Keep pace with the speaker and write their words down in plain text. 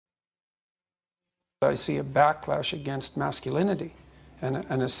I see a backlash against masculinity, and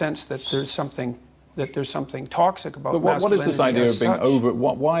a sense that there's something toxic about masculinity. What is this idea of being over?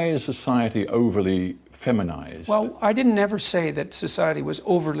 Why is society overly feminized? Well, I didn't ever say that society was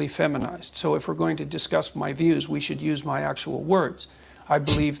overly feminized. So if we're going to discuss my views, we should use my actual words. I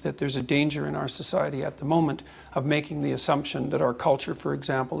believe that there's a danger in our society at the moment of making the assumption that our culture, for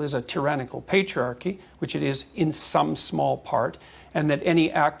example, is a tyrannical patriarchy, which it is in some small part, and that any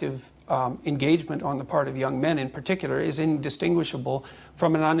active engagement on the part of young men in particular is indistinguishable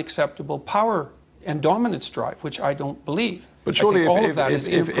from an unacceptable power and dominance drive, which I don't believe. But surely all of that is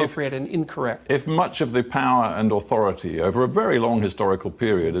inappropriate and incorrect. If much of the power and authority over a very long historical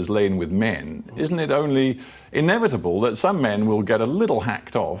period has lain with men, isn't it only inevitable that some men will get a little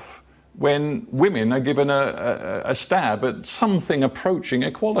hacked off when women are given a stab at something approaching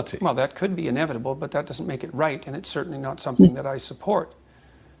equality? Well, that could be inevitable, but that doesn't make it right, and it's certainly not something that I support.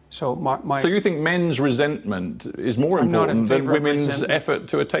 So So you think men's resentment is more important than women's effort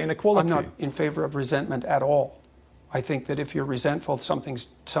to attain equality? I'm not in favor of resentment at all. I think that if you're resentful,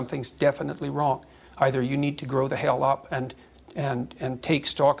 something's definitely wrong. Either you need to grow the hell up and take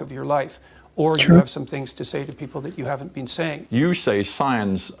stock of your life, or you have some things to say to people that you haven't been saying. You say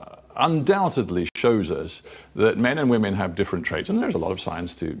science undoubtedly shows us that men and women have different traits, and there's a lot of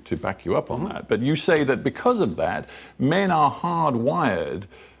science to back you up on that. But you say that because of that, men are hardwired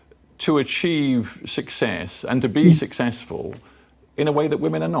to achieve success and to be successful in a way that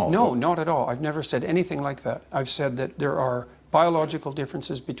women are not. No, not at all. I've never said anything like that. I've said that there are biological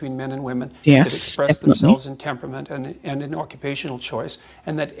differences between men and women that express themselves in temperament and in occupational choice,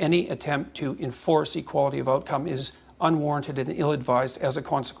 and that any attempt to enforce equality of outcome is unwarranted and ill-advised as a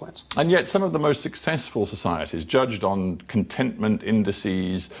consequence. And yet some of the most successful societies, judged on contentment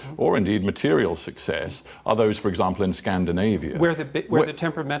indices or indeed material success, are those, for example, in Scandinavia. Where the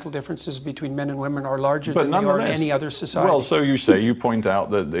temperamental differences between men and women are larger than they are in any other society. Well, so you point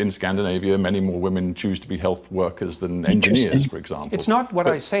out that in Scandinavia many more women choose to be health workers than engineers, for example. It's not what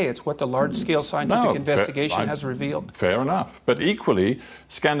I say, it's what the large-scale scientific investigation has revealed. Fair enough. But equally,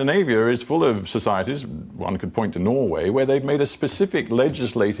 Scandinavia is full of societies, one could point to Norway, where they've made a specific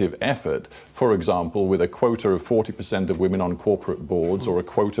legislative effort, for example, with a quota of 40% of women on corporate boards or a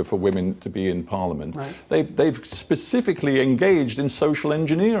quota for women to be in parliament. Right. They've specifically engaged in social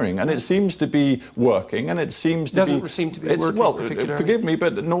engineering, and it seems to be working, and it seems to doesn't seem to be working. Well, particularly. forgive me,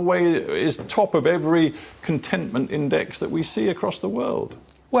 but Norway is top of every contentment index that we see across the world.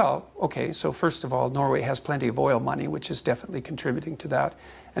 Well, okay, so first of all, Norway has plenty of oil money, which is definitely contributing to that.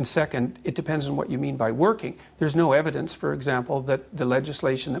 And second, it depends on what you mean by working. There's no evidence, for example, that the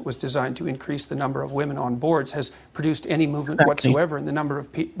legislation that was designed to increase the number of women on boards has produced any movement whatsoever in the number of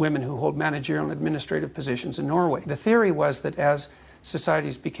women who hold managerial and administrative positions in Norway. The theory was that as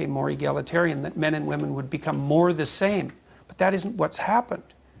societies became more egalitarian, that men and women would become more the same. But that isn't what's happened.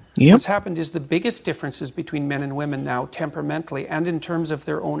 What's happened is the biggest differences between men and women now, temperamentally and in terms of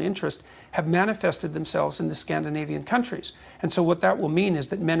their own interest, have manifested themselves in the Scandinavian countries. And so what that will mean is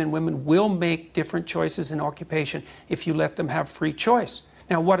that men and women will make different choices in occupation if you let them have free choice.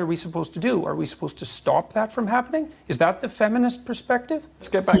 Now, what are we supposed to do? Are we supposed to stop that from happening? Is that the feminist perspective? Let's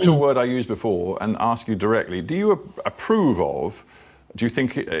get back to a word I used before and ask you directly. Do you approve of, do you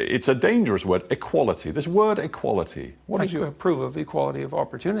think it's a dangerous word, equality? This word equality. I approve of equality of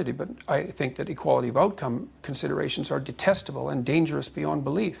opportunity, but I think that equality of outcome considerations are detestable and dangerous beyond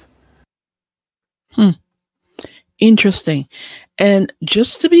belief. Interesting. And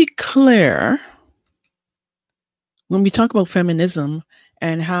just to be clear, when we talk about feminism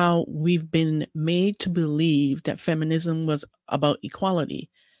and how we've been made to believe that feminism was about equality,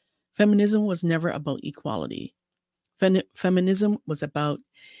 feminism was never about equality. Feminism was about,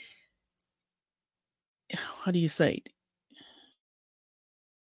 how do you say it?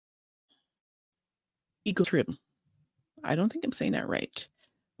 Egocentrism. I don't think I'm saying that right.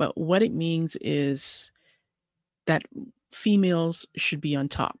 But what it means is that females should be on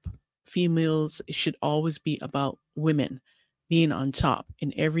top. Females should always be about women being on top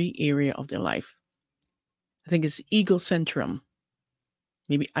in every area of their life. I think it's egocentrism.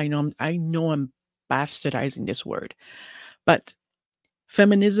 Maybe I know I'm bastardizing this word, but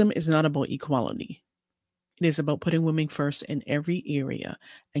feminism is not about equality. It is about putting women first in every area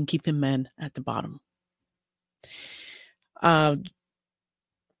and keeping men at the bottom.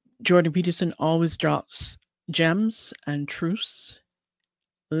 Jordan Peterson always drops gems and truths.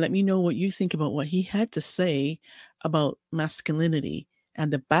 Let me know what you think about what he had to say about masculinity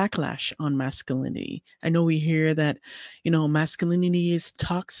and the backlash on masculinity. I know we hear that, masculinity is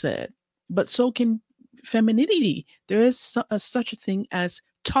toxic, but so can femininity. There is such a thing as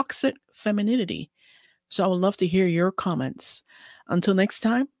toxic femininity. So I would love to hear your comments. Until next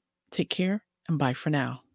time, take care and bye for now.